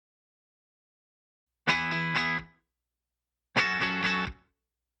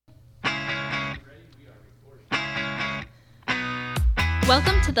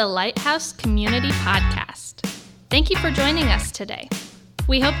Welcome to the Lighthouse Community Podcast. Thank you for joining us today.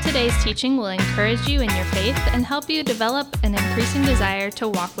 We hope today's teaching will encourage you in your faith and help you develop an increasing desire to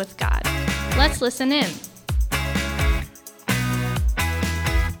walk with God. Let's listen in.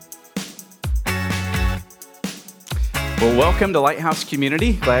 Well, welcome to Lighthouse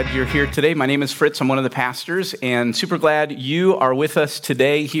Community. Glad you're here today. My name is Fritz. I'm one of the pastors, and super glad you are with us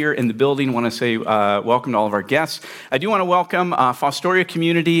today here in the building. I want to say welcome to all of our guests. I do want to welcome Fostoria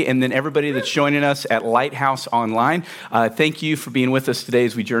Community and then everybody that's joining us at Lighthouse Online. Thank you for being with us today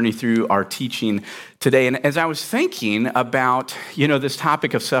as we journey through our teaching today. And as I was thinking about, this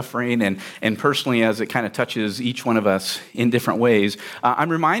topic of suffering and personally as it kind of touches each one of us in different ways, I'm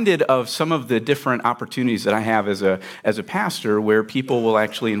reminded of some of the different opportunities that I have as a pastor where people will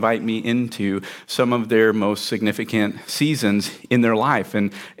actually invite me into some of their most significant seasons in their life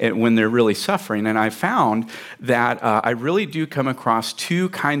and when they're really suffering. And I found that I really do come across two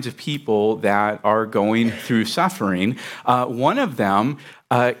kinds of people that are going through suffering. One of them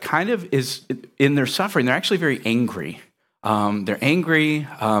kind of is in their suffering, they're actually very angry. They're angry.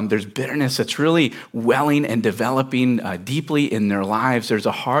 There's bitterness that's really welling and developing deeply in their lives. There's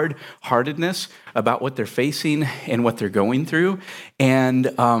a hard-heartedness about what they're facing and what they're going through.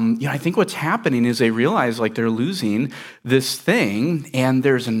 And, I think what's happening is they realize like they're losing this thing and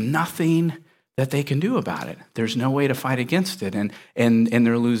there's nothing that they can do about it. There's no way to fight against it and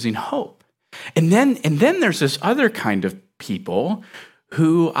they're losing hope. And then there's this other kind of people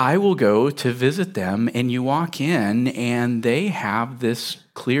who I will go to visit them, and you walk in, and they have this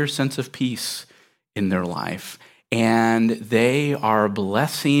clear sense of peace in their life. And they are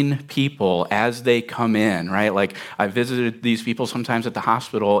blessing people as they come in, right? Like I visited these people sometimes at the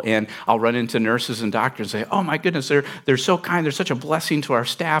hospital, and I'll run into nurses and doctors and say, "Oh my goodness, they're so kind. They're such a blessing to our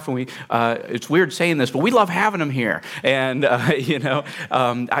staff." And it's weird saying this, but we love having them here. And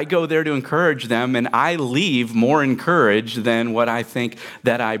I go there to encourage them, and I leave more encouraged than what I think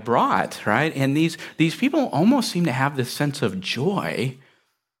that I brought, right? And these people almost seem to have this sense of joy,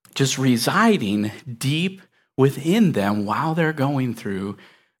 just residing deep within them while they're going through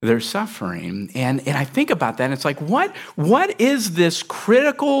their suffering. And I think about that, and it's like, what is this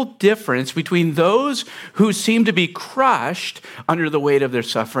critical difference between those who seem to be crushed under the weight of their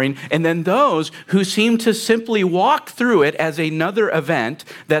suffering and then those who seem to simply walk through it as another event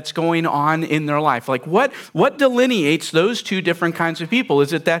that's going on in their life? Like what delineates those two different kinds of people?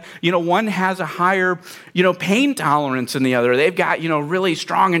 Is it that, one has a higher, pain tolerance than the other? They've got, really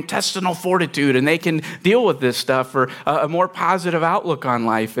strong intestinal fortitude and they can deal with this stuff, or a more positive outlook on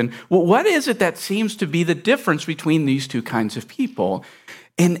life. And what is it that seems to be the difference between these two kinds of people?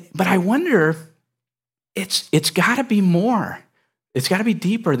 But I wonder, it's got to be more. It's got to be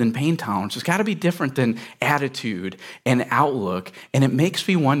deeper than pain tolerance. It's got to be different than attitude and outlook. And it makes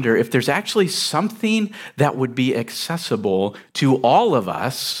me wonder if there's actually something that would be accessible to all of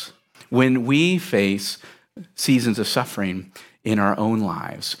us when we face seasons of suffering in our own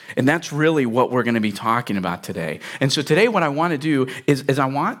lives. And that's really what we're going to be talking about today. And so today what I want to do is I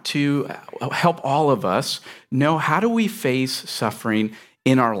want to help all of us know, how do we face suffering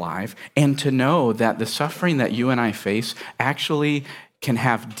in our life, and to know that the suffering that you and I face actually can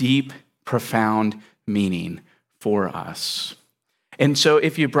have deep, profound meaning for us. And so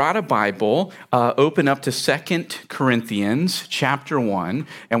if you brought a Bible, open up to 2 Corinthians chapter 1,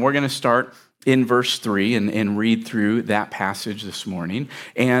 and we're going to start in verse 3 and read through that passage this morning.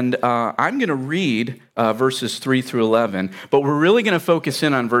 And I'm going to read verses 3 through 11, but we're really going to focus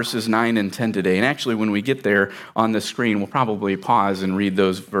in on verses 9 and 10 today. And actually, when we get there on the screen, we'll probably pause and read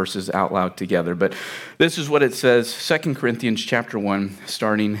those verses out loud together. But this is what it says, 2 Corinthians chapter 1,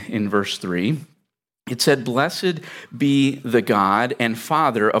 starting in verse 3. It said, "Blessed be the God and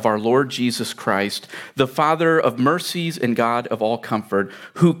Father of our Lord Jesus Christ, the Father of mercies and God of all comfort,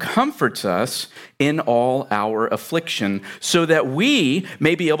 who comforts us in all our affliction, so that we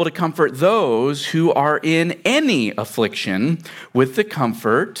may be able to comfort those who are in any affliction with the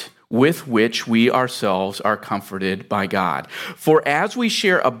comfort with which we ourselves are comforted by God. For as we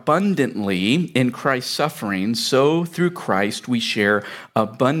share abundantly in Christ's suffering, so through Christ we share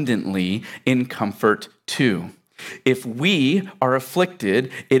abundantly in comfort too. If we are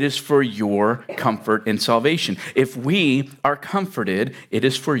afflicted, it is for your comfort and salvation. If we are comforted, it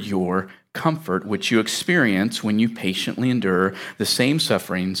is for your comfort, which you experience when you patiently endure the same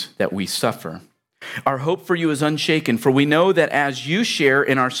sufferings that we suffer. Our hope for you is unshaken, for we know that as you share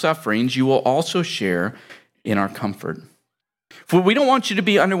in our sufferings, you will also share in our comfort. For we don't want you to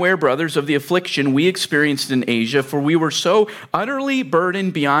be unaware, brothers, of the affliction we experienced in Asia, for we were so utterly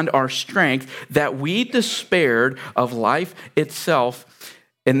burdened beyond our strength that we despaired of life itself.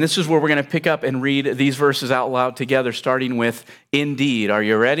 And this is where we're going to pick up and read these verses out loud together, starting with indeed. Are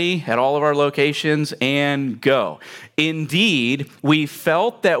you ready? At all of our locations, and go. Indeed, we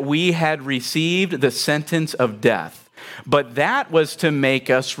felt that we had received the sentence of death. But that was to make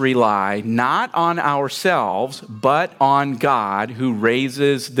us rely not on ourselves, but on God who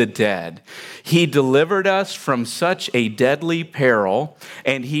raises the dead. He delivered us from such a deadly peril,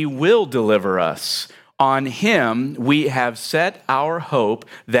 and he will deliver us. On him we have set our hope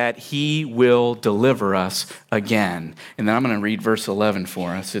that he will deliver us again. And then I'm going to read verse 11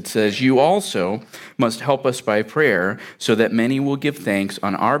 for us. It says, you also must help us by prayer so that many will give thanks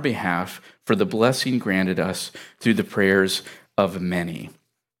on our behalf for the blessing granted us through the prayers of many.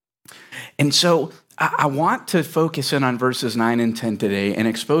 And so I want to focus in on verses 9 and 10 today and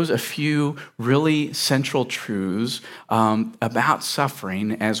expose a few really central truths about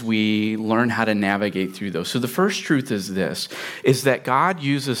suffering as we learn how to navigate through those. So the first truth is this, is that God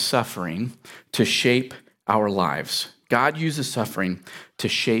uses suffering to shape our lives. God uses suffering to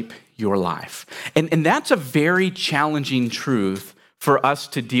shape your life. And that's a very challenging truth for us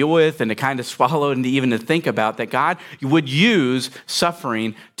to deal with and to kind of swallow and even to think about, that God would use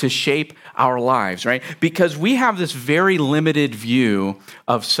suffering to shape our lives, right? Because we have this very limited view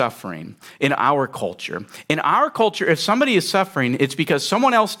of suffering in our culture. In our culture, if somebody is suffering, it's because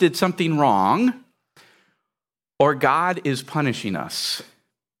someone else did something wrong or God is punishing us.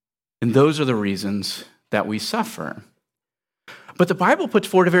 And those are the reasons that we suffer. But the Bible puts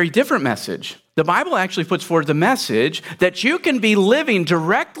forward a very different message. The Bible actually puts forward the message that you can be living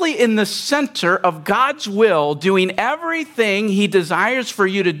directly in the center of God's will, doing everything he desires for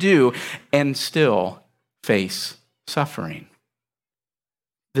you to do, and still face suffering.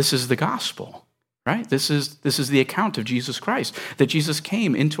 This is the gospel, right? This is the account of Jesus Christ, that Jesus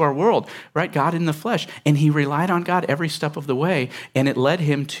came into our world, right? God in the flesh, and he relied on God every step of the way, and it led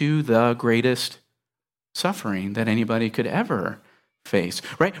him to the greatest suffering that anybody could ever face,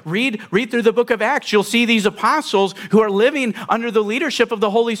 right? Read through the book of Acts. You'll see these apostles who are living under the leadership of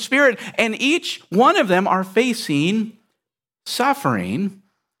the Holy Spirit, and each one of them are facing suffering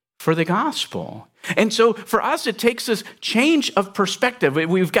for the gospel. And so for us, it takes this change of perspective.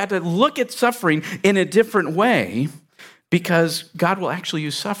 We've got to look at suffering in a different way, because God will actually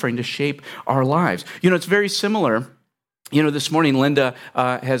use suffering to shape our lives. It's very similar. This morning, Linda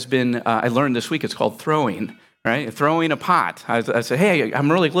has been, I learned this week, it's called throwing, right? Throwing a pot. I said, hey,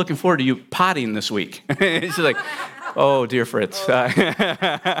 I'm really looking forward to you potting this week. She's like, oh, dear Fritz. So,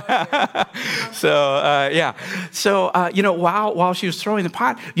 while she was throwing the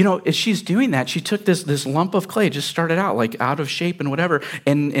pot, as she's doing that, she took this lump of clay, just started out like out of shape and whatever,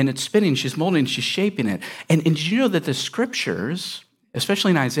 and it's spinning, she's molding, she's shaping it. And did you know that the scriptures,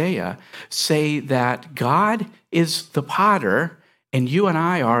 especially in Isaiah, say that God is the potter and you and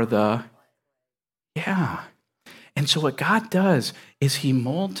I are the, And so what God does is he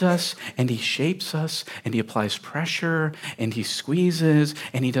molds us and he shapes us and he applies pressure and he squeezes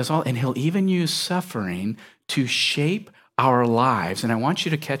and he does all, and he'll even use suffering to shape our lives. And I want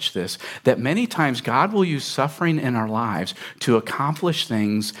you to catch this, that many times God will use suffering in our lives to accomplish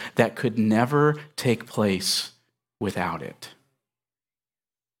things that could never take place without it.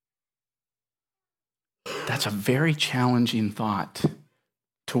 That's a very challenging thought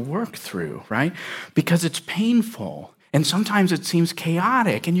to work through, right? Because it's painful and sometimes it seems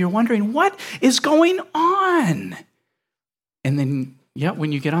chaotic and you're wondering, what is going on? And then,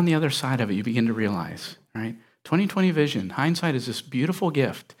 when you get on the other side of it, you begin to realize, right? 20/20 vision, hindsight is this beautiful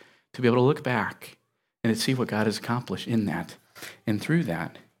gift to be able to look back and to see what God has accomplished in that and through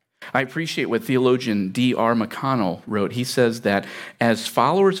that. I appreciate what theologian D.R. McConnell wrote. He says that as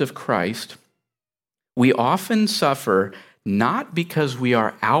followers of Christ, we often suffer not because we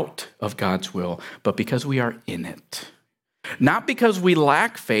are out of God's will, but because we are in it. Not because we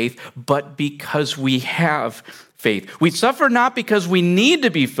lack faith, but because we have faith. We suffer not because we need to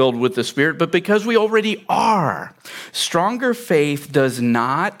be filled with the Spirit, but because we already are. Stronger faith does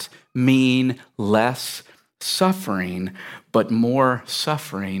not mean less suffering, but more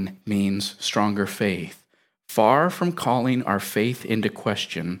suffering means stronger faith. Far from calling our faith into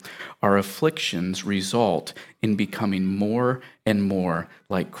question, our afflictions result in becoming more and more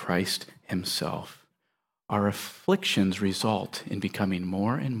like Christ himself. Our afflictions result in becoming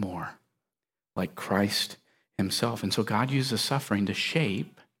more and more like Christ himself. And so God uses suffering to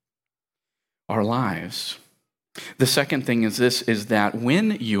shape our lives. The second thing is this, is that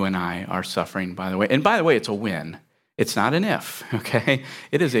when you and I are suffering, by the way, it's a win. It's not an if, okay?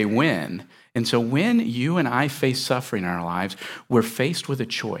 It is a when. And so when you and I face suffering in our lives, we're faced with a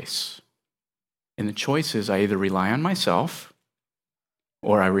choice. And the choice is I either rely on myself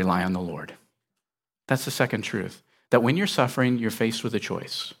or I rely on the Lord. That's the second truth. That when you're suffering, you're faced with a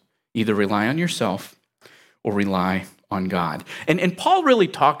choice. Either rely on yourself or rely on God. And Paul really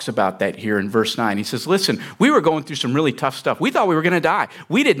talks about that here in verse 9. He says, listen, we were going through some really tough stuff. We thought we were going to die.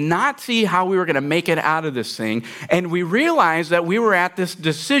 We did not see how we were going to make it out of this thing. And we realized that we were at this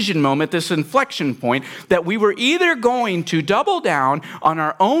decision moment, this inflection point, that we were either going to double down on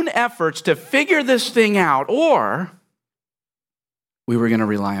our own efforts to figure this thing out, or we were going to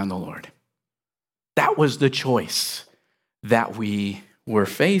rely on the Lord. That was the choice that we were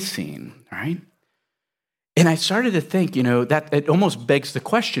facing, right? And I started to think, that it almost begs the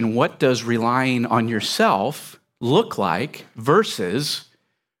question, what does relying on yourself look like versus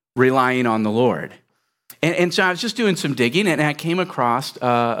relying on the Lord? And so I was just doing some digging, and I came across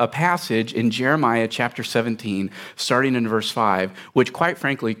a passage in Jeremiah chapter 17, starting in verse 5, which quite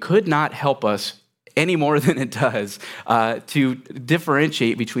frankly could not help us any more than it does to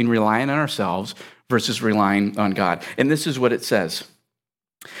differentiate between relying on ourselves versus relying on God. And this is what it says.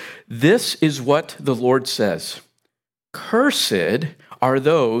 This is what the Lord says. Cursed are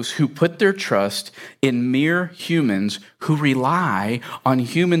those who put their trust in mere humans, who rely on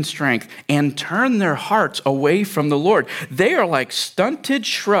human strength and turn their hearts away from the Lord. They are like stunted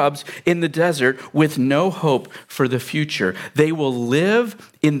shrubs in the desert with no hope for the future. They will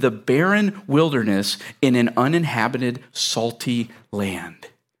live in the barren wilderness in an uninhabited, salty land.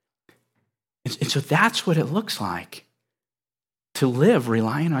 And so that's what it looks like to live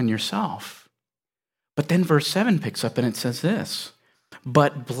relying on yourself. But then verse 7 picks up and it says this,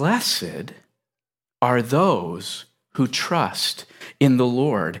 but blessed are those who trust in the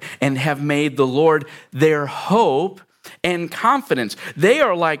Lord and have made the Lord their hope and confidence. They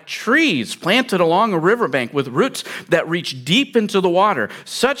are like trees planted along a riverbank with roots that reach deep into the water.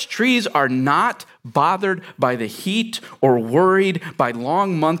 Such trees are not bothered by the heat or worried by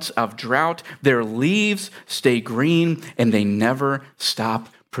long months of drought. Their leaves stay green and they never stop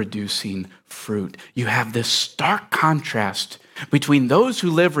producing fruit. You have this stark contrast between those who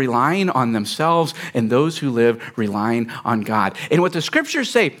live relying on themselves and those who live relying on God. And what the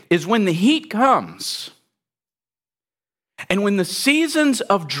scriptures say is when the heat comes, and when the seasons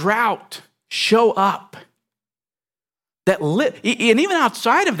of drought show up, and even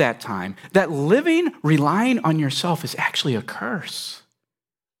outside of that time, that living, relying on yourself is actually a curse.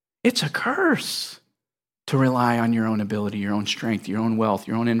 It's a curse to rely on your own ability, your own strength, your own wealth,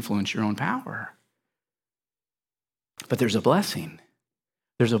 your own influence, your own power. But there's a blessing.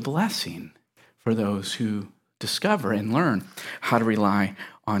 There's a blessing for those who discover and learn how to rely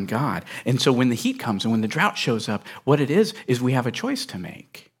on God. And so when the heat comes and when the drought shows up, what it is we have a choice to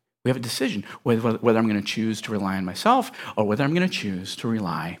make. We have a decision whether I'm going to choose to rely on myself or whether I'm going to choose to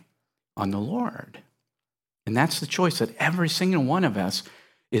rely on the Lord. And that's the choice that every single one of us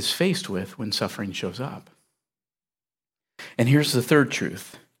is faced with when suffering shows up. And here's the third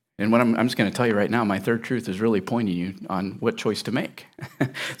truth. And what I'm just going to tell you right now, my third truth is really pointing you on what choice to make.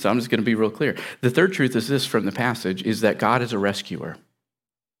 So I'm just going to be real clear. The third truth is this from the passage, is that God is a rescuer.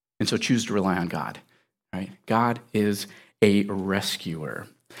 And so choose to rely on God, right? God is a rescuer.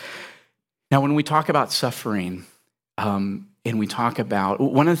 Now, when we talk about suffering, and we talk about,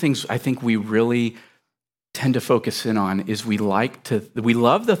 one of the things I think we really tend to focus in on is we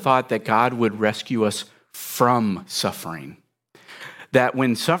love the thought that God would rescue us from suffering. That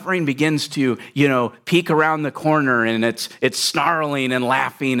when suffering begins to, peek around the corner and it's snarling and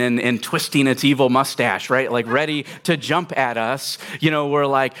laughing and twisting its evil mustache, right? Like ready to jump at us, we're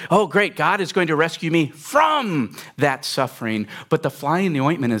like, oh, great, God is going to rescue me from that suffering. But the fly in the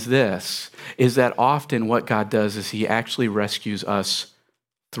ointment is that often what God does is he actually rescues us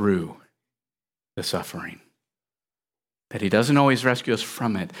through the suffering. That he doesn't always rescue us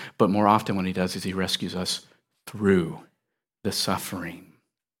from it, but more often what he does is he rescues us through the suffering.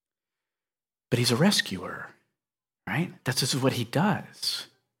 But he's a rescuer, right? This is what he does.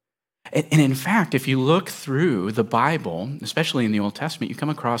 And in fact, if you look through the Bible, especially in the Old Testament, you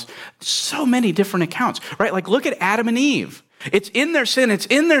come across so many different accounts, right? Like look at Adam and Eve. It's in their sin, it's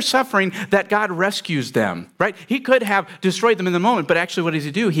in their suffering that God rescues them, right? He could have destroyed them in the moment, but actually what does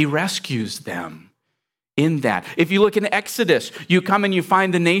he do? He rescues them in that. If you look in Exodus, you come and you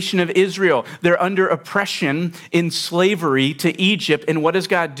find the nation of Israel. They're under oppression in slavery to Egypt. And what does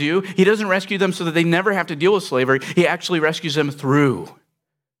God do? He doesn't rescue them so that they never have to deal with slavery. He actually rescues them through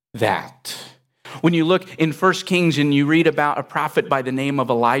that. When you look in 1 Kings and you read about a prophet by the name of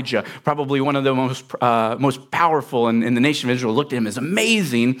Elijah, probably one of the most powerful in the nation of Israel, looked at him as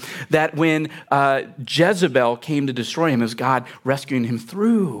amazing, that when Jezebel came to destroy him, as God rescuing him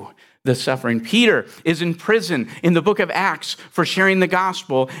through the suffering. Peter is in prison in the book of Acts for sharing the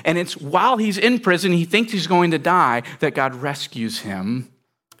gospel, and it's while he's in prison, he thinks he's going to die, that God rescues him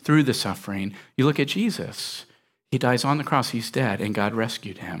through the suffering. You look at Jesus. He dies on the cross, he's dead, and God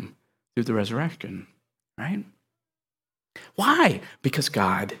rescued him through the resurrection, right? Why? Because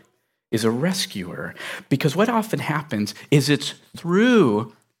God is a rescuer. Because what often happens is it's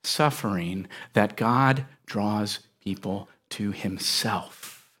through suffering that God draws people to himself.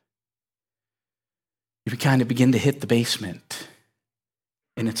 You kind of begin to hit the basement.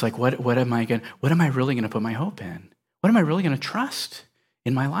 And it's like, what am I really going to put my hope in? What am I really going to trust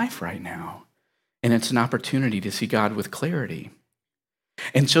in my life right now? And it's an opportunity to see God with clarity.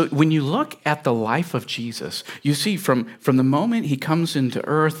 And so when you look at the life of Jesus, you see from the moment he comes into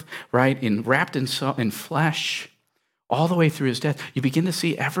earth, right, wrapped in flesh, all the way through his death, you begin to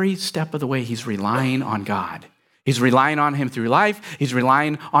see every step of the way he's relying on God. He's relying on him through life. He's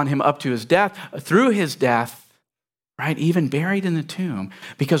relying on him up to his death, through his death, right, even buried in the tomb.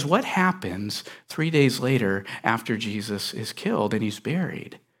 Because what happens 3 days later after Jesus is killed and he's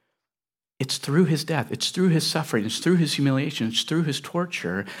buried? It's through his death, it's through his suffering, it's through his humiliation, it's through his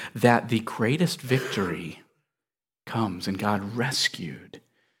torture that the greatest victory comes, and God rescued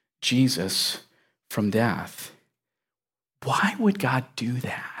Jesus from death. Why would God do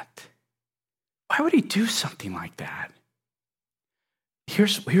that? Why would he do something like that?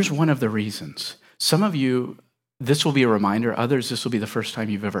 Here's one of the reasons. Some of you, this will be a reminder. Others, this will be the first time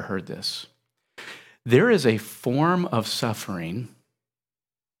you've ever heard this. There is a form of suffering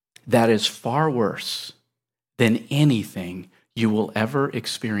that is far worse than anything you will ever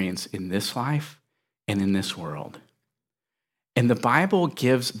experience in this life and in this world. And the Bible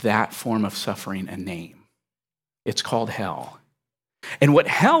gives that form of suffering a name. It's called hell. And what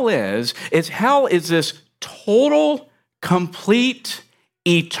hell is this total, complete,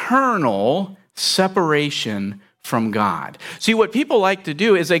 eternal separation from God. See, what people like to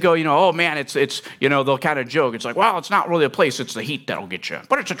do is they go, oh man, it's they'll kind of joke. It's like, well, it's not really a place, it's the heat that'll get you,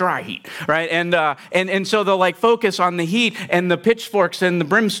 but it's a dry heat, right? And so they'll like focus on the heat and the pitchforks and the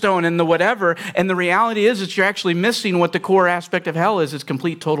brimstone and the whatever. And the reality is that you're actually missing what the core aspect of hell is. It's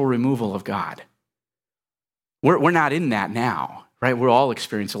complete, total removal of God. We're not in that now. Right? We'll all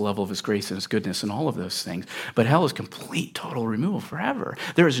experience a level of his grace and his goodness and all of those things. But hell is complete, total removal forever.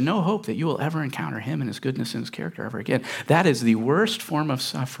 There is no hope that you will ever encounter him and his goodness and his character ever again. That is the worst form of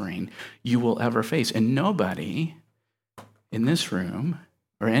suffering you will ever face. And nobody in this room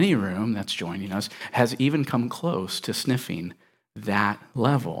or any room that's joining us has even come close to sniffing that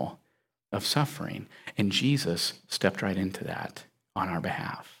level of suffering. And Jesus stepped right into that on our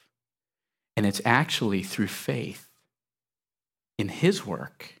behalf. And it's actually through faith in his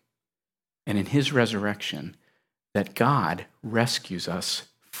work and in his resurrection that God rescues us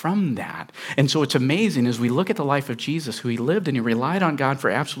from that. And so it's amazing as we look at the life of Jesus, who he lived and he relied on God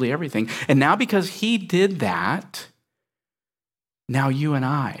for absolutely everything. And now because he did that, now you and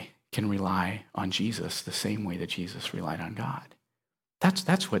I can rely on Jesus the same way that Jesus relied on God.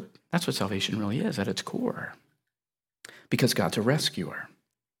 That's what salvation really is at its core. Because God's a rescuer.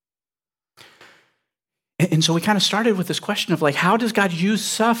 And so we kind of started with this question of like, how does God use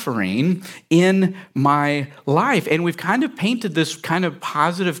suffering in my life? And we've kind of painted this kind of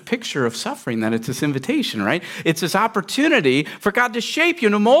positive picture of suffering, that it's this invitation, right? It's this opportunity for God to shape you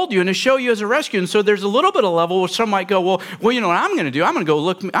and to mold you and to show you as a rescue. And so there's a little bit of level where some might go, well, you know what I'm going to do? I'm going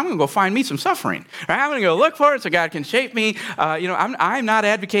to go find me some suffering, right? I'm going to go look for it so God can shape me. I'm not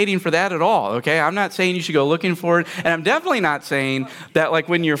advocating for that at all, okay? I'm not saying you should go looking for it. And I'm definitely not saying that like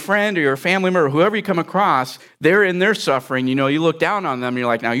when your friend or your family member or whoever you come across, they're in their suffering, you look down on them, you're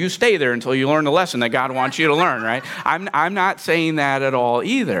like, now you stay there until you learn the lesson that God wants you to learn, right? I'm not saying that at all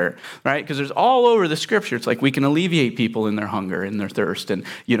either, right? Because there's all over the scripture, it's like we can alleviate people in their hunger and their thirst and,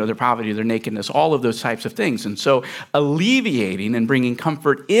 their poverty, their nakedness, all of those types of things. And so alleviating and bringing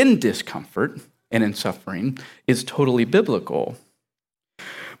comfort in discomfort and in suffering is totally biblical.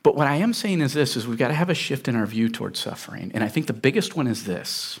 But what I am saying is this, is we've got to have a shift in our view towards suffering. And I think the biggest one is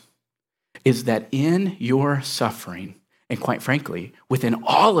this, is that in your suffering, and quite frankly, within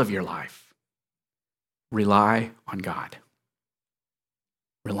all of your life, rely on God.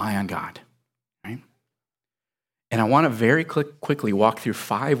 Rely on God, right? And I want to very quickly walk through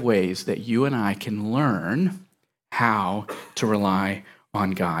 5 ways that you and I can learn how to rely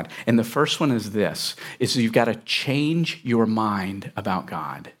on God. And the first one is this, is you've got to change your mind about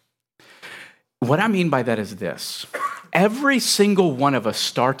God. What I mean by that is this. Every single one of us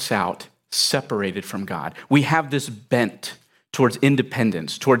starts out separated from God. We have this bent towards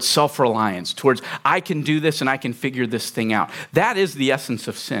independence, towards self-reliance, towards I can do this and I can figure this thing out. That is the essence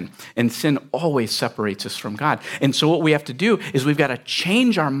of sin. And sin always separates us from God. And so what we have to do is we've got to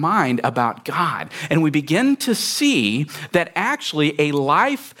change our mind about God. And we begin to see that actually a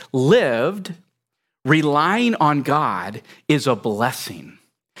life lived relying on God is a blessing.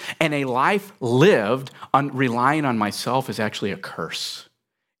 And a life lived on relying on myself is actually a curse.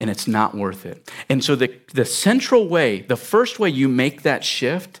 And it's not worth it. And so the central way, the first way you make that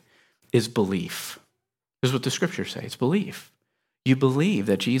shift is belief. This is what the scriptures say. It's belief. You believe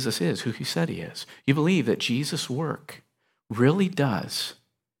that Jesus is who he said he is. You believe that Jesus' work really does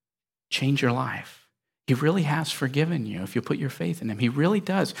change your life. He really has forgiven you if you put your faith in him. He really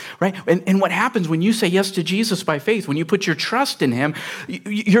does, right? And what happens when you say yes to Jesus by faith, when you put your trust in him,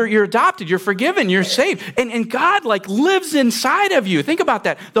 you're adopted, you're forgiven, you're saved. And God lives inside of you. Think about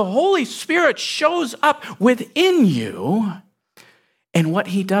that. The Holy Spirit shows up within you. And what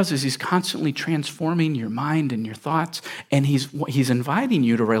he does is he's constantly transforming your mind and your thoughts. And he's inviting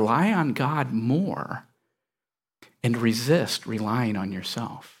you to rely on God more and resist relying on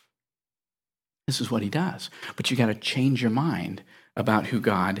yourself. This is what he does. But you got to change your mind about who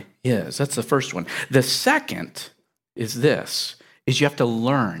God is. That's the first one. The second is you have to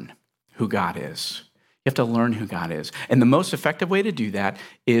learn who God is. You have to learn who God is. And the most effective way to do that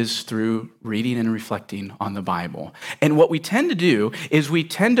is through reading and reflecting on the Bible. And what we tend to do is we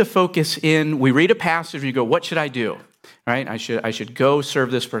tend to focus in, we read a passage and you go, what should I do? Right? I should go serve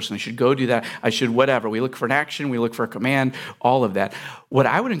this person. I should go do that. I should whatever. We look for an action. We look for a command, all of that. What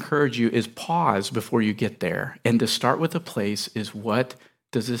I would encourage you is pause before you get there. And to start with a place is, what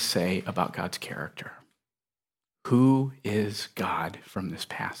does this say about God's character? Who is God from this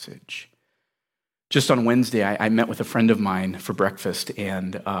passage? Just on Wednesday, I met with a friend of mine for breakfast,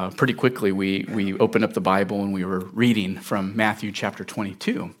 and pretty quickly we opened up the Bible and we were reading from Matthew chapter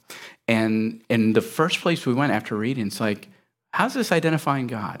 22. And in the first place we went after reading, it's like, how's this identifying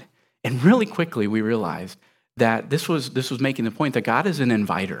God? And really quickly we realized that this was making the point that God is an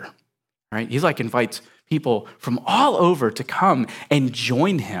inviter, right? He's invites people from all over to come and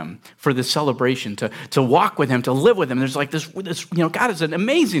join him for this celebration, to walk with him, to live with him. There's this, God is an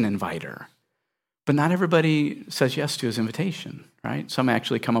amazing inviter. But not everybody says yes to his invitation, right? Some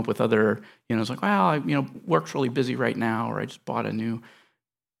actually come up with other, it's like, well, I, work's really busy right now, or I just bought a new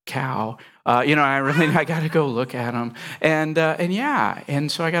cow. I got to go look at them. And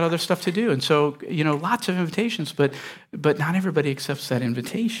so I got other stuff to do. And so, lots of invitations, but not everybody accepts that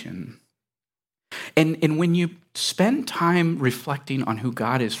invitation. And when you spend time reflecting on who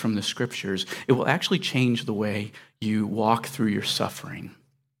God is from the scriptures, it will actually change the way you walk through your suffering.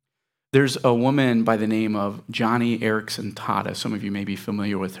 There's a woman by the name of Joni Eareckson Tada. Some of you may be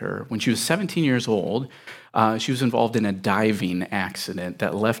familiar with her. When she was 17 years old, she was involved in a diving accident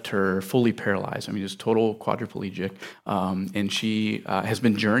that left her fully paralyzed. Just total quadriplegic. And she has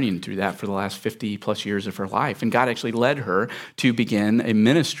been journeying through that for the last 50 plus years of her life. And God actually led her to begin a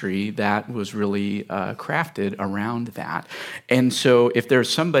ministry that was really crafted around that. And so if there's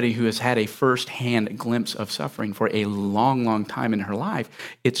somebody who has had a firsthand glimpse of suffering for a long, long time in her life,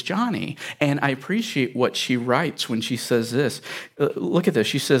 it's Joni. And I appreciate what she writes when she says this. Look at this.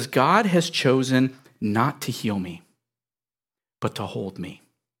 She says, God has chosen not to heal me, but to hold me.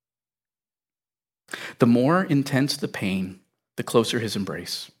 The more intense the pain, the closer his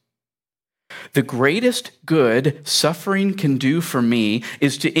embrace. The greatest good suffering can do for me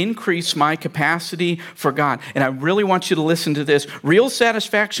is to increase my capacity for God. And I really want you to listen to this. Real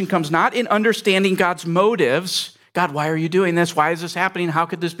satisfaction comes not in understanding God's motives. God, why are you doing this? Why is this happening? How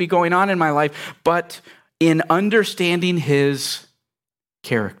could this be going on in my life? But in understanding his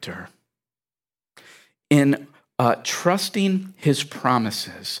character. In trusting his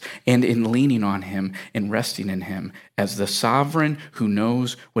promises and in leaning on him and resting in him as the sovereign who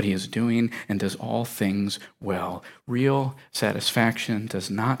knows what he is doing and does all things well. Real satisfaction does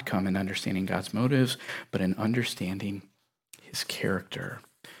not come in understanding God's motives, but in understanding his character.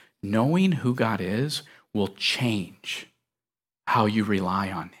 Knowing who God is will change how you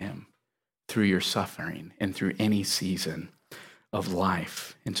rely on him through your suffering and through any season of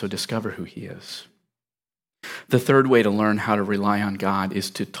life. And so discover who he is. The third way to learn how to rely on God is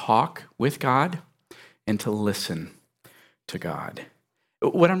to talk with God and to listen to God.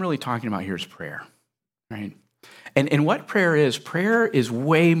 What I'm really talking about here is prayer, right? And what prayer is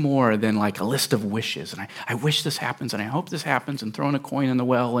way more than like a list of wishes. And I wish this happens, and I hope this happens, and throwing a coin in the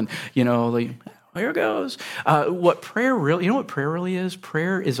well, and, Here it goes. What prayer really, you know what prayer really is?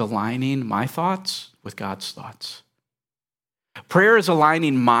 Prayer is aligning my thoughts with God's thoughts. Prayer is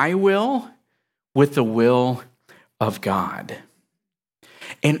aligning my will with the will of God.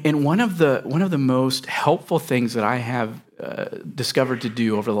 And one of the most helpful things that I have discovered to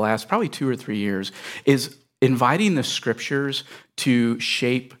do over the last probably 2 or 3 years is inviting the scriptures to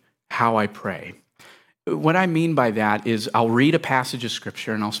shape how I pray. What I mean by that is I'll read a passage of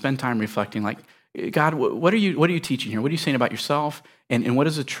scripture and I'll spend time reflecting, like, God, what are you teaching here? What are you saying about yourself? And what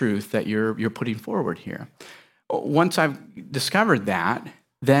is the truth that you're putting forward here? Once I've discovered that,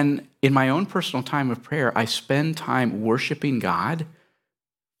 then in my own personal time of prayer, I spend time worshiping God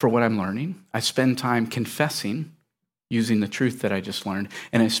for what I'm learning. I spend time confessing using the truth that I just learned,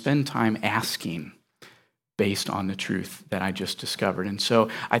 and I spend time asking based on the truth that I just discovered. And so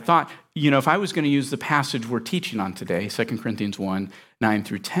I thought, if I was going to use the passage we're teaching on today, 2 Corinthians 1, 9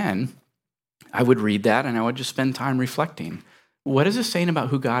 through 10, I would read that and I would just spend time reflecting. What is this saying about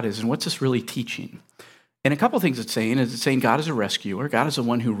who God is, and what's this really teaching? And a couple of things it's saying God is a rescuer. God is the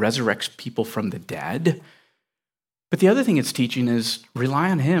one who resurrects people from the dead. But the other thing it's teaching is rely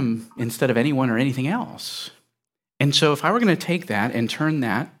on him instead of anyone or anything else. And so if I were going to take that and turn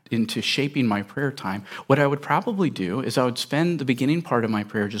that into shaping my prayer time, what I would probably do is I would spend the beginning part of my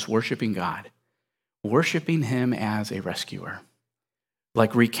prayer just worshiping God, worshiping him as a rescuer,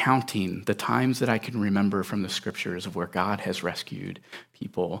 like recounting the times that I can remember from the scriptures of where God has rescued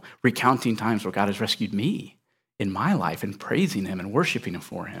people, recounting times where God has rescued me in my life, and praising him and worshiping him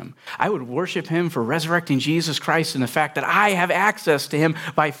for him. I would worship him for resurrecting Jesus Christ and the fact that I have access to him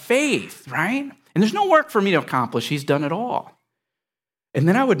by faith, right? And there's no work for me to accomplish. He's done it all. And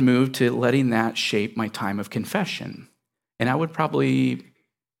then I would move to letting that shape my time of confession. And I would probably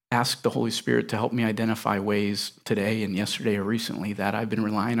ask the Holy Spirit to help me identify ways today and yesterday or recently that I've been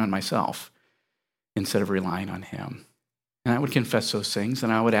relying on myself instead of relying on him. And I would confess those things,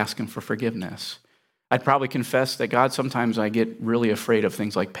 and I would ask him for forgiveness. I'd probably confess that, God, sometimes I get really afraid of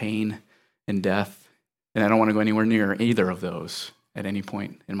things like pain and death, and I don't want to go anywhere near either of those at any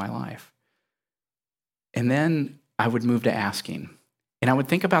point in my life. And then I would move to asking. And I would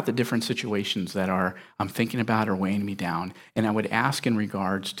think about the different situations that I'm thinking about or weighing me down. And I would ask in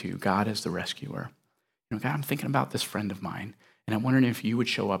regards to God as the rescuer. God, I'm thinking about this friend of mine, and I'm wondering if you would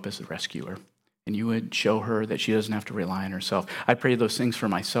show up as the rescuer and you would show her that she doesn't have to rely on herself. I'd pray those things for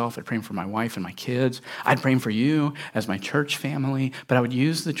myself. I'd pray for my wife and my kids. I'd pray for you as my church family. But I would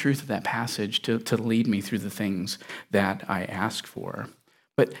use the truth of that passage to lead me through the things that I ask for.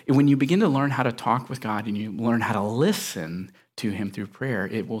 But when you begin to learn how to talk with God and you learn how to listen to him through prayer,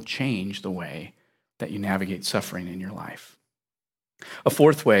 it will change the way that you navigate suffering in your life. A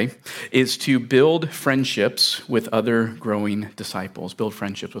fourth way is to build friendships with other growing disciples. Build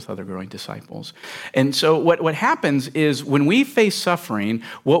friendships with other growing disciples. And so what happens is when we face suffering,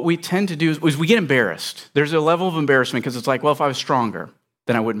 what we tend to do is we get embarrassed. There's a level of embarrassment because it's like, well, if I was stronger,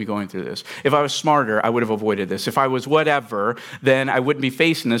 then I wouldn't be going through this. If I was smarter, I would have avoided this. If I was whatever, then I wouldn't be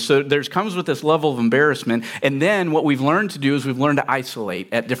facing this. So there comes with this level of embarrassment. And then what we've learned to do is we've learned to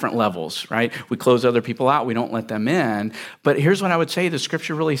isolate at different levels, right? We close other people out. We don't let them in. But here's what I would say. The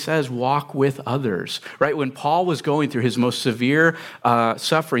scripture really says, walk with others, right? When Paul was going through his most severe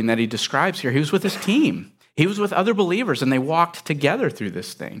suffering that he describes here, he was with his team. He was with other believers, and they walked together through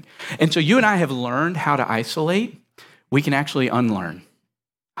this thing. And so you and I have learned how to isolate. We can actually unlearn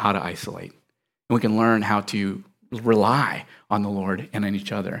how to isolate. And we can learn how to rely on the Lord and on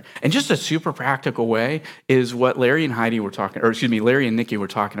each other. And just a super practical way is what Larry and Nikki were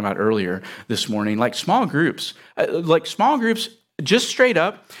talking about earlier this morning, like small groups. Just straight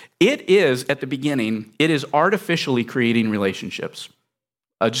up, it is, at the beginning, it is artificially creating relationships.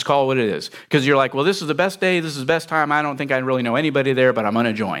 Just call it what it is. Because you're like, well, this is the best day, this is the best time, I don't think I really know anybody there, but I'm going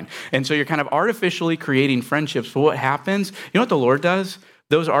to join. And so you're kind of artificially creating friendships. But what happens, you know what the Lord does?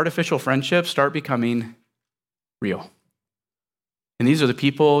 Those artificial friendships start becoming real. And these are the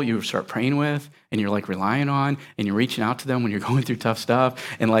people you start praying with, and you're like relying on, and you're reaching out to them when you're going through tough stuff.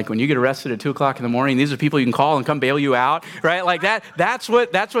 And like when you get arrested at 2:00 in the morning, these are people you can call and come bail you out, right? Like that's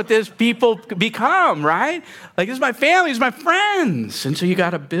what this people become, right? Like, this is my family, this is my friends. And so you got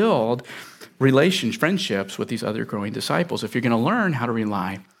to build friendships with these other growing disciples if you're going to learn how to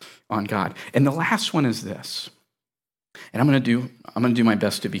rely on God. And the last one is this. And I'm going to do my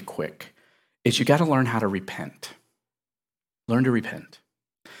best to be quick. Is you got to learn how to repent. Learn to repent.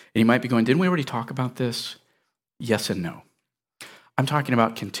 And you might be going, didn't we already talk about this? Yes and no. I'm talking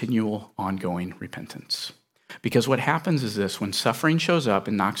about continual, ongoing repentance. Because what happens is this: when suffering shows up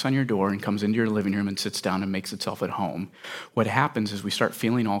and knocks on your door and comes into your living room and sits down and makes itself at home, what happens is we start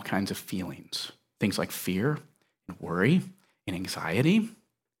feeling all kinds of feelings. things like fear and worry and anxiety.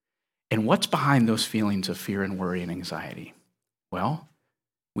 And what's behind those feelings of fear and worry and anxiety? Well,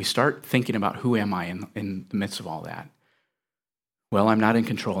 we start thinking about who am I in the midst of all that. Well, I'm not in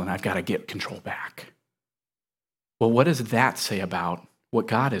control and I've got to get control back. Well, what does that say about what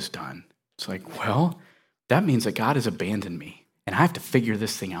God has done? It's like, well, that means that God has abandoned me and I have to figure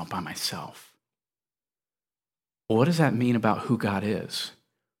this thing out by myself. Well, what does that mean about who God is?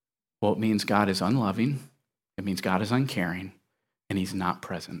 Well, it means God is unloving. It means God is uncaring and he's not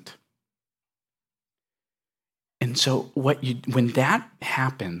present. And so when that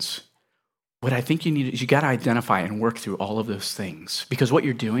happens, what I think you need is you got to identify and work through all of those things. Because what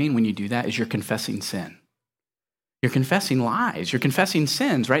you're doing when you do that is you're confessing sin. You're confessing lies. You're confessing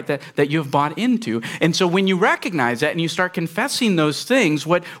sins, right, that you have bought into. And so when you recognize that and you start confessing those things,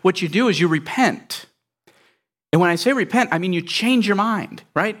 what you do is you repent. And when I say repent, I mean you change your mind,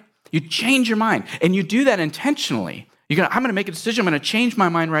 right? You change your mind. And you do that intentionally. I'm going to make a decision. I'm going to change my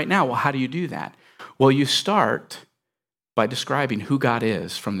mind right now. Well, how do you do that? Well, you start by describing who God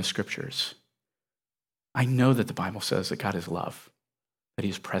is from the scriptures. I know that the Bible says that God is love, that he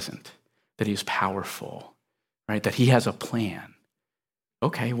is present, that he is powerful, right? That he has a plan.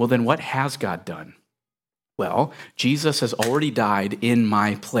 Okay, well then what has God done? Well, Jesus has already died in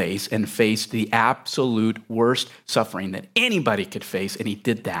my place and faced the absolute worst suffering that anybody could face, and he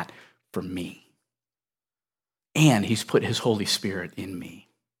did that for me. And he's put his Holy Spirit in me.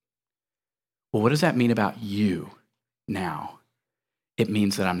 Well, what does that mean about you now? It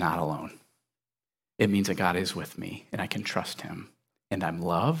means that I'm not alone. It means that God is with me and I can trust him and I'm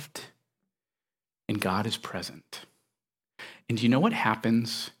loved and God is present. And do you know what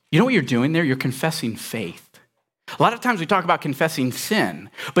happens? You know what you're doing there? You're confessing faith. A lot of times we talk about confessing sin,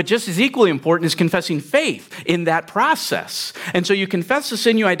 but just as equally important is confessing faith in that process. And so you confess the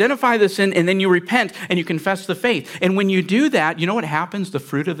sin, you identify the sin, and then you repent and you confess the faith. And when you do that, you know what happens? The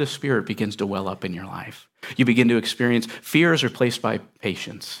fruit of the Spirit begins to well up in your life. You begin to experience fear is replaced by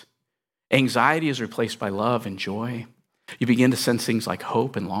patience. Anxiety is replaced by love and joy. You begin to sense things like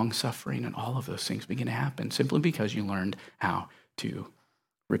hope and long-suffering, and all of those things begin to happen simply because you learned how to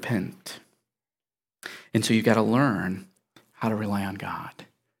repent. And so you got to learn how to rely on God.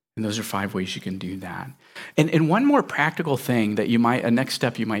 And those are 5 ways you can do that. And one more practical thing that a next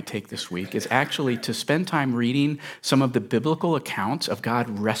step you might take this week is actually to spend time reading some of the biblical accounts of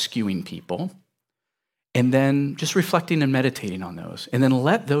God rescuing people, and then just reflecting and meditating on those. And then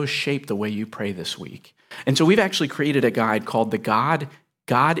let those shape the way you pray this week. And so we've actually created a guide called the God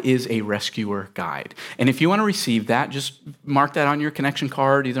is a Rescuer Guide. And if you want to receive that, just mark that on your connection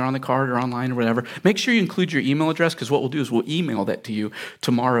card, either on the card or online or whatever. Make sure you include your email address, because what we'll do is we'll email that to you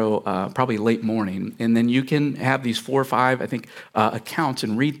tomorrow, probably late morning. And then you can have these 4 or 5, I think, accounts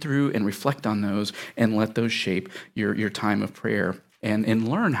and read through and reflect on those and let those shape your time of prayer and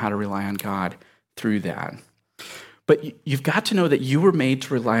learn how to rely on God through that. But you've got to know that you were made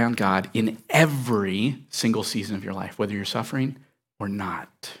to rely on God in every single season of your life, whether you're suffering or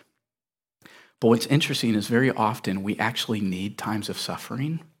not. But what's interesting is very often we actually need times of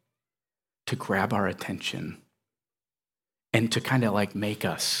suffering to grab our attention and to kind of like make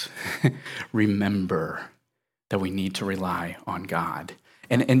us remember that we need to rely on God.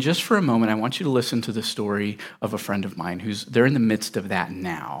 And just for a moment, I want you to listen to the story of a friend of mine they're in the midst of that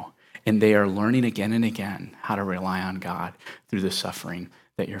now. And they are learning again and again how to rely on God through the suffering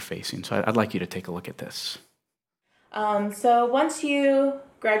that you're facing. So I'd like you to take a look at this. So once you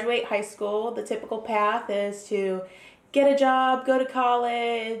graduate high school, the typical path is to get a job, go to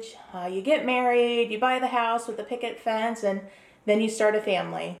college, you get married, you buy the house with the picket fence, and then you start a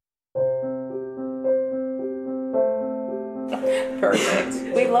family.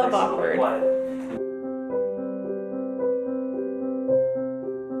 Perfect. We love awkward.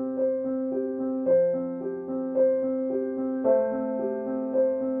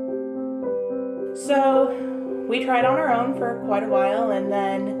 So we tried on our own for quite a while, and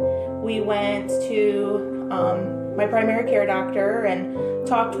then we went to my primary care doctor and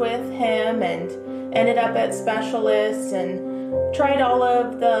talked with him and ended up at specialists and tried all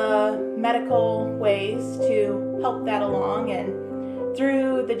of the medical ways to help that along. And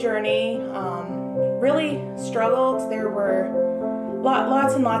through the journey, really struggled. There were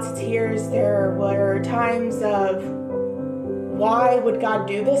lots and lots of tears. There were times of, why would God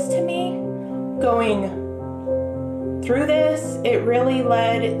do this to me? Going through this, it really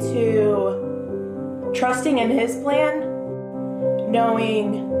led to trusting in his plan,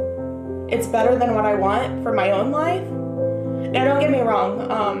 knowing it's better than what I want for my own life. Now, don't get me wrong.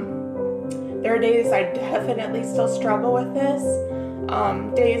 There are days I definitely still struggle with this.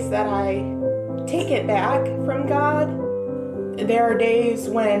 Days that I take it back from God. There are days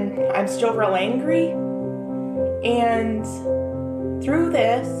when I'm still real angry, and through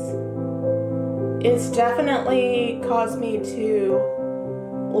this, it's definitely caused me to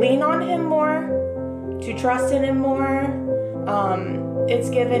lean on Him more, to trust in Him more. It's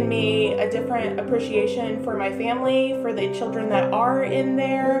given me a different appreciation for my family, for the children that are in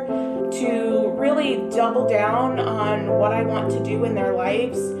there, to really double down on what I want to do in their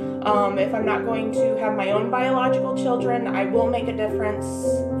lives. If I'm not going to have my own biological children, I will make a difference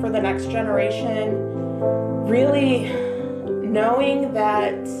for the next generation. Really knowing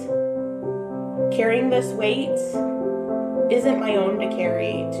that carrying this weight isn't my own to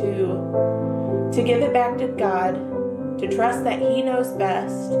carry, to give it back to God, to trust that He knows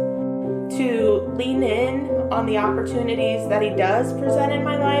best, to lean in on the opportunities that He does present in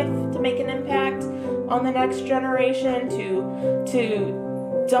my life to make an impact on the next generation, to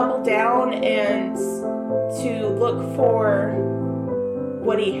double down and to look for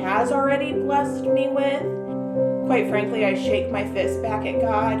what He has already blessed me with. Quite frankly, I shake my fist back at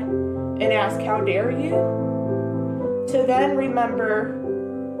God and ask, how dare you? To then remember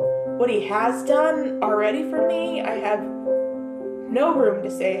what He has done already for me. I have no room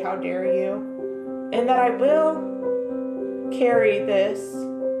to say, how dare you? And that I will carry this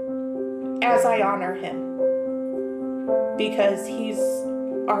as I honor Him, because He's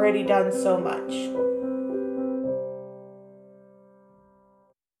already done so much.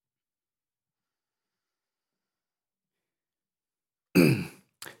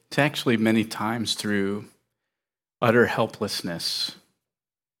 It's actually many times through utter helplessness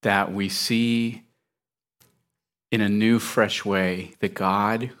that we see in a new, fresh way the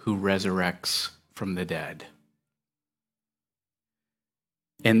God who resurrects from the dead.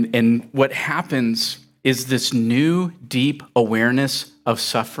 And what happens is this new, deep awareness of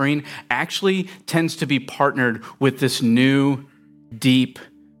suffering actually tends to be partnered with this new, deep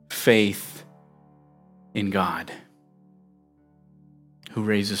faith in God who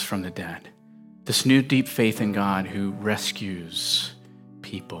raises from the dead. This new, deep faith in God who rescues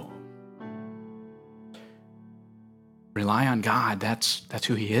people. Rely on God. That's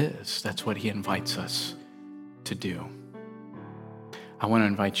who He is. That's what He invites us to do. I want to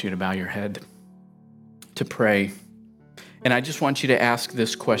invite you to bow your head, to pray. And I just want you to ask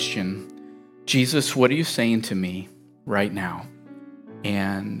this question: Jesus, what are you saying to me right now?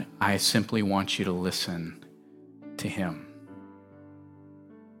 And I simply want you to listen to Him.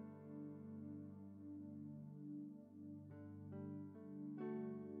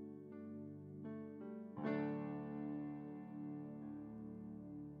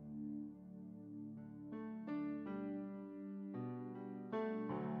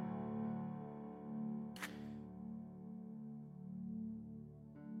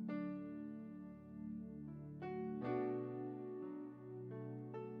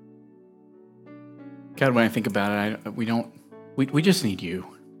 God, when I think about it, we just need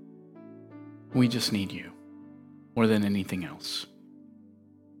you. We just need you more than anything else.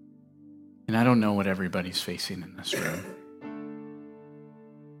 And I don't know what everybody's facing in this room.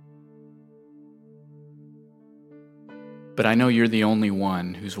 But I know you're the only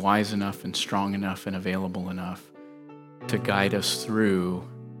one who's wise enough and strong enough and available enough to guide us through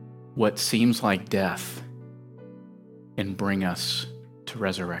what seems like death and bring us to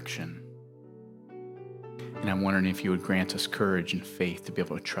resurrection. And I'm wondering if you would grant us courage and faith to be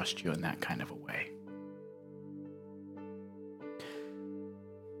able to trust you in that kind of a way.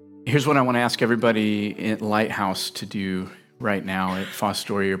 Here's what I want to ask everybody at Lighthouse to do right now. At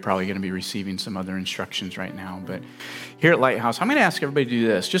Fostoria, you're probably going to be receiving some other instructions right now. But here at Lighthouse, I'm going to ask everybody to do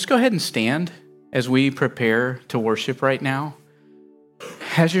this. Just go ahead and stand as we prepare to worship right now.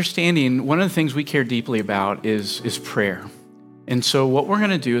 As you're standing, one of the things we care deeply about is prayer. And so what we're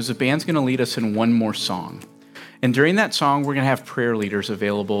going to do is the band's going to lead us in one more song. And during that song, we're going to have prayer leaders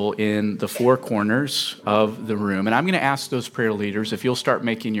available in the four corners of the room. And I'm going to ask those prayer leaders if you'll start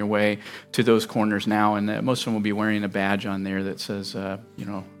making your way to those corners now. And most of them will be wearing a badge on there that says,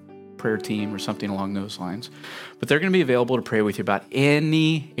 prayer team or something along those lines. But they're going to be available to pray with you about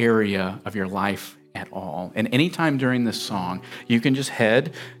any area of your life at all. And anytime during this song, you can just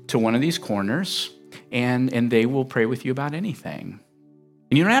head to one of these corners and they will pray with you about anything.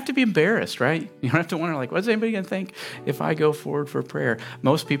 And you don't have to be embarrassed, right? You don't have to wonder, what's anybody going to think if I go forward for prayer?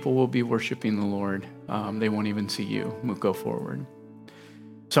 Most people will be worshiping the Lord. They won't even see you go forward.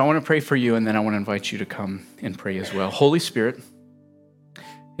 So I want to pray for you, and then I want to invite you to come and pray as well. Holy Spirit,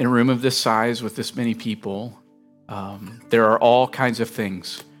 in a room of this size with this many people, there are all kinds of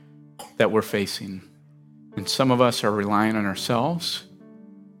things that we're facing. And some of us are relying on ourselves.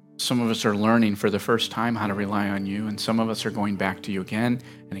 Some of us are learning for the first time how to rely on you, and some of us are going back to you again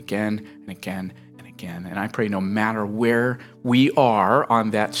and again and again and again. And I pray no matter where we are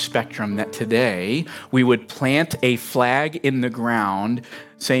on that spectrum, that today we would plant a flag in the ground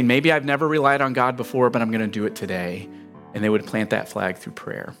saying, maybe I've never relied on God before, but I'm going to do it today. And they would plant that flag through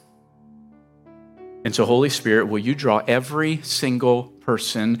prayer. And so, Holy Spirit, will you draw every single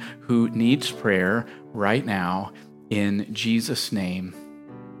person who needs prayer right now in Jesus' name?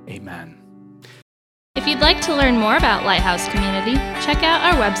 Amen. If you'd like to learn more about Lighthouse Community, check out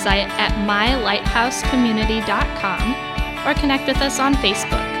our website at mylighthousecommunity.com or connect with us on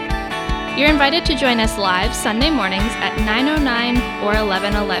Facebook. You're invited to join us live Sunday mornings at 9:09 or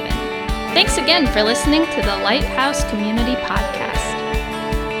 11:11. Thanks again for listening to the Lighthouse Community Podcast.